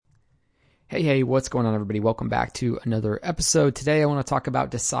Hey, what's going on, everybody? Welcome back to another episode. Today, I want to talk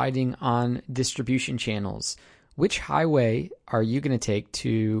about deciding on distribution channels. Which highway are you going to take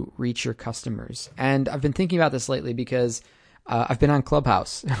to reach your customers? And I've been thinking about this lately because I've been on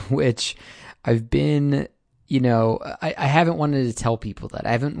Clubhouse, which I've been, I haven't wanted to tell people that.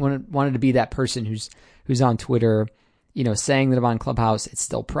 I haven't wanted to be that person who's on Twitter, saying that I'm on Clubhouse. It's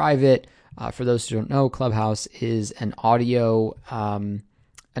still private. For those who don't know, Clubhouse is an audio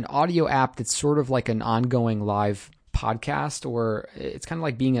app that's sort of like an ongoing live podcast, or it's kind of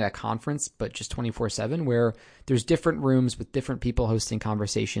like being at a conference, but just 24/7, where there's different rooms with different people hosting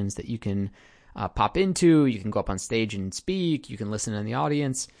conversations that you can pop into. You can go up on stage and speak. You can listen in the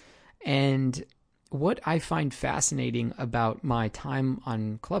audience. And what I find fascinating about my time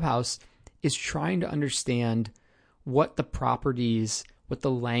on Clubhouse is trying to understand what the properties, what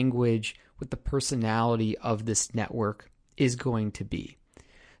the language, what the personality of this network is going to be.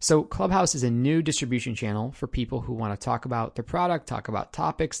 So Clubhouse is a new distribution channel for people who want to talk about their product, talk about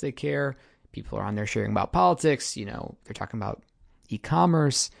topics they care. People are on there sharing about politics, they're talking about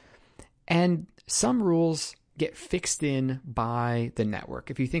e-commerce. And some rules get fixed in by the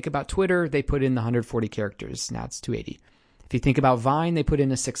network. If you think about Twitter, they put in the 140 characters. Now it's 280. If you think about Vine, they put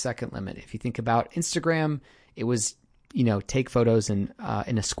in a 6-second limit. If you think about Instagram, it was, take photos in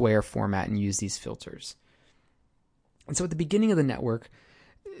a square format and use these filters. And so at the beginning of the network,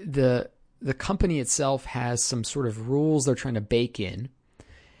 the company itself has some sort of rules they're trying to bake in.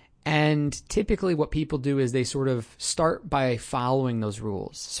 And typically what people do is they sort of start by following those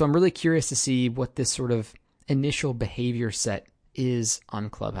rules. So I'm really curious to see what this sort of initial behavior set is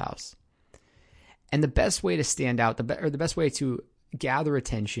on Clubhouse. And the best way to stand out, the best way to gather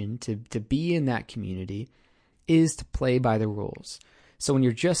attention, to be in that community, is to play by the rules. So when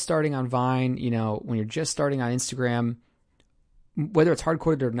you're just starting on Vine, when you're just starting on Instagram, whether it's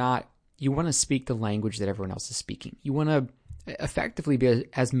hard-coded or not, you want to speak the language that everyone else is speaking. You want to effectively be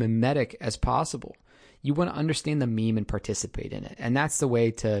as mimetic as possible. You want to understand the meme and participate in it. And that's the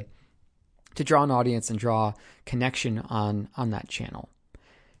way to draw an audience and draw connection on that channel.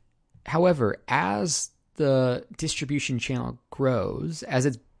 However, as the distribution channel grows, as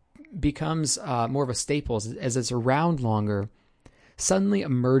it becomes more of a staple, as it's around longer, suddenly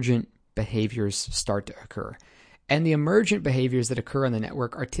emergent behaviors start to occur. And the emergent behaviors that occur on the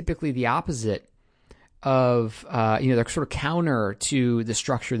network are typically the opposite of, they're sort of counter to the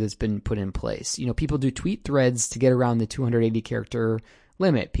structure that's been put in place. People do tweet threads to get around the 280 character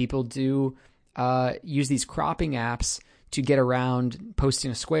limit. People do use these cropping apps to get around posting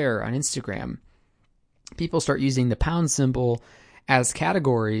a square on Instagram. People start using the pound symbol as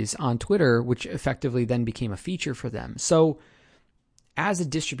categories on Twitter, which effectively then became a feature for them. So as a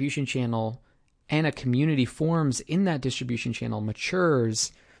distribution channel and a community forms in that distribution channel,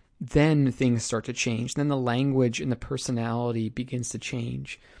 matures, then things start to change. Then the language and the personality begins to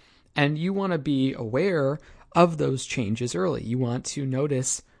change. And you want to be aware of those changes early. You want to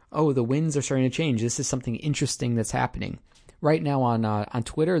notice, the winds are starting to change. This is something interesting that's happening. Right now on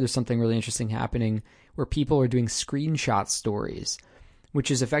Twitter, there's something really interesting happening where people are doing screenshot stories, which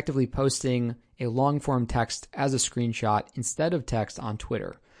is effectively posting a long-form text as a screenshot instead of text on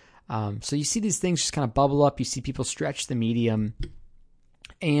Twitter. So you see these things just kind of bubble up. You see people stretch the medium.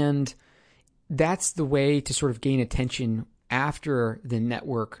 And that's the way to sort of gain attention after the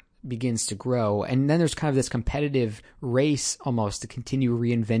network begins to grow. And then there's kind of this competitive race almost to continue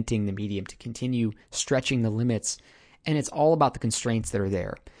reinventing the medium, to continue stretching the limits. And it's all about the constraints that are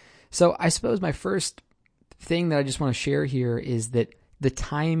there. So I suppose my first thing that I just want to share here is that the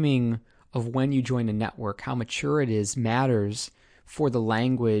timing of when you join a network, how mature it is, matters for the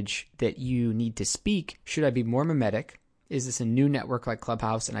language that you need to speak. Should I be more mimetic? Is this a new network like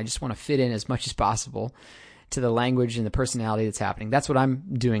Clubhouse and I just want to fit in as much as possible to the language and the personality that's happening? That's what I'm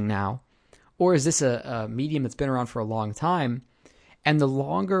doing now. Or is this a medium that's been around for a long time? And the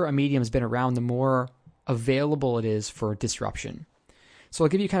longer a medium has been around, the more available it is for disruption. So I'll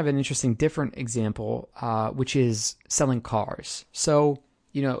give you kind of an interesting different example, which is selling cars. So,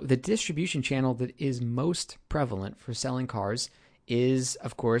 the distribution channel that is most prevalent for selling cars is,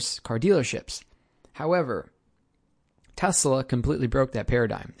 of course, car dealerships. However, Tesla completely broke that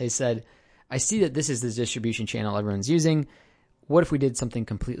paradigm. They said, I see that this is the distribution channel everyone's using. What if we did something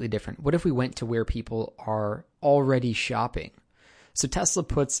completely different? What if we went to where people are already shopping? So Tesla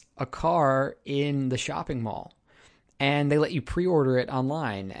puts a car in the shopping mall and they let you pre-order it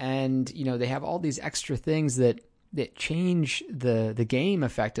online. And, they have all these extra things that change the game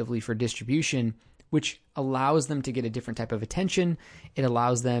effectively for distribution, which allows them to get a different type of attention. It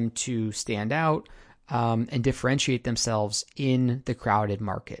allows them to stand out and differentiate themselves in the crowded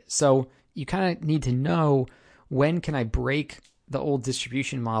market. So you kind of need to know, when can I break the old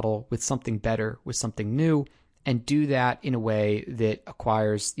distribution model with something better, with something new, and do that in a way that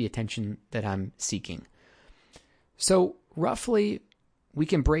acquires the attention that I'm seeking. So roughly, we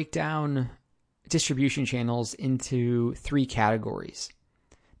can break down distribution channels into 3 categories.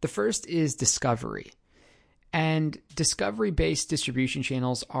 The first is discovery. And discovery-based distribution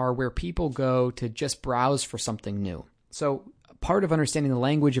channels are where people go to just browse for something new. So part of understanding the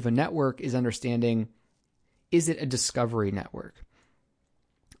language of a network is understanding, is it a discovery network?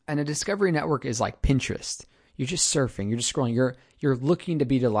 And a discovery network is like Pinterest. You're just surfing, you're just scrolling, you're looking to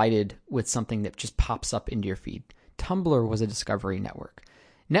be delighted with something that just pops up into your feed. Tumblr was a discovery network.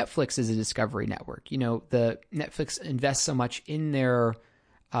 Netflix is a discovery network. The Netflix invests so much in their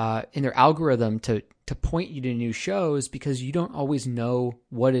algorithm to point you to new shows, because you don't always know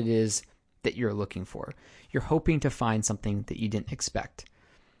what it is that you're looking for. You're hoping to find something that you didn't expect.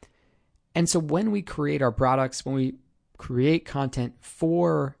 And so when we create our products, when we create content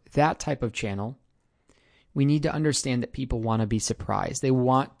for that type of channel, we need to understand that people want to be surprised. They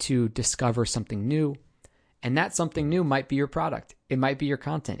want to discover something new. And that something new might be your product. It might be your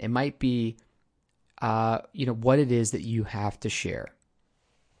content. It might be, what it is that you have to share.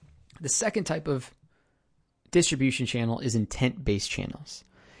 The second type of distribution channel is intent-based channels.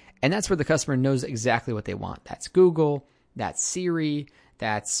 And that's where the customer knows exactly what they want. That's Google, that's Siri,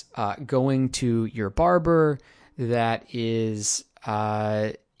 that's going to your barber, that is,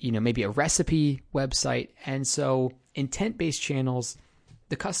 maybe a recipe website. And so intent-based channels,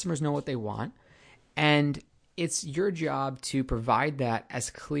 the customers know what they want. And it's your job to provide that as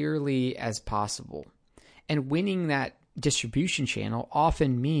clearly as possible. And winning that distribution channel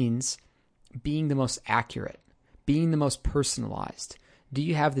often means being the most accurate, being the most personalized. Do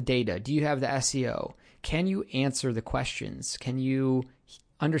you have the data? Do you have the SEO? Can you answer the questions? Can you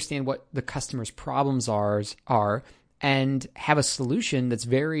understand what the customer's problems are and have a solution that's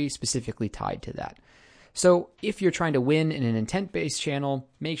very specifically tied to that? So if you're trying to win in an intent-based channel,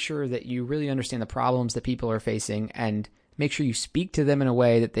 make sure that you really understand the problems that people are facing and make sure you speak to them in a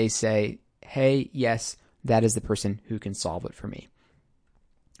way that they say, hey, yes, that is the person who can solve it for me.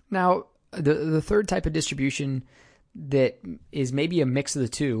 Now, the third type of distribution that is maybe a mix of the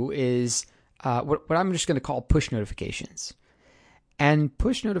two is what I'm just going to call push notifications. And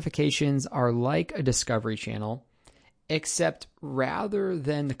push notifications are like a discovery channel, except rather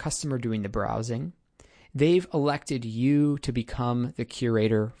than the customer doing the browsing, they've elected you to become the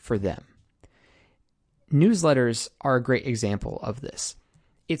curator for them. Newsletters are a great example of this.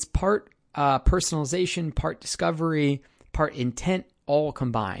 It's part personalization, part discovery, part intent, all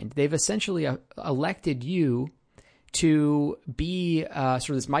combined. They've essentially elected you to be sort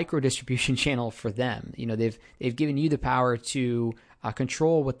of this micro distribution channel for them. They've given you the power to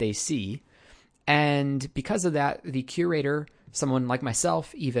control what they see. And because of that, the curator, someone like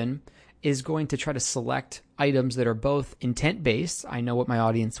myself even, is going to try to select items that are both intent-based. I know what my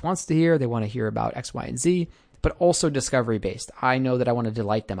audience wants to hear. They want to hear about X, Y, and Z, but also discovery-based. I know that I want to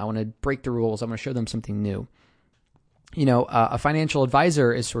delight them. I want to break the rules. I want to show them something new. A financial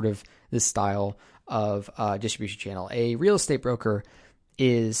advisor is sort of this style of distribution channel. A real estate broker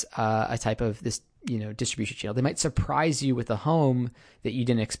is a type of this, distribution channel. They might surprise you with a home that you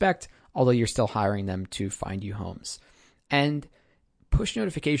didn't expect, although you're still hiring them to find you homes. And push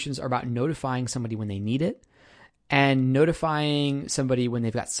notifications are about notifying somebody when they need it and notifying somebody when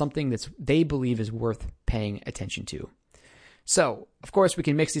they've got something that they believe is worth paying attention to. So, of course, we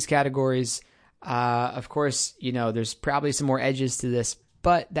can mix these categories. Of course, there's probably some more edges to this,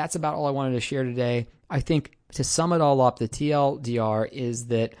 but that's about all I wanted to share today. I think to sum it all up, the TLDR is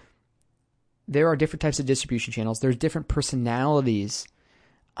that there are different types of distribution channels. There's different personalities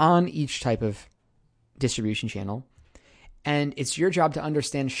on each type of distribution channel. And it's your job to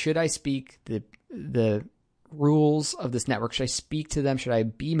understand, should I speak the rules of this network? Should I speak to them? Should I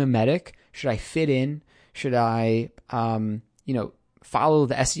be mimetic? Should I fit in? Should I, follow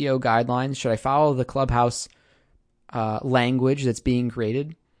the SEO guidelines? Should I follow the Clubhouse language that's being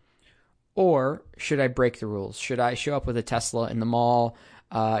created? Or should I break the rules? Should I show up with a Tesla in the mall?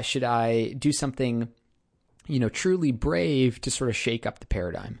 Should I do something, truly brave to sort of shake up the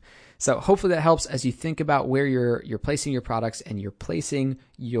paradigm? So hopefully that helps as you think about where you're placing your products and you're placing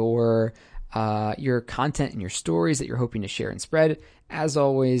your content and your stories that you're hoping to share and spread. As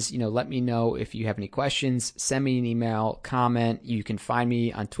always, let me know if you have any questions. Send me an email, comment. You can find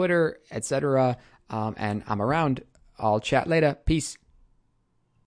me on Twitter, etc. And I'm around. I'll chat later. Peace.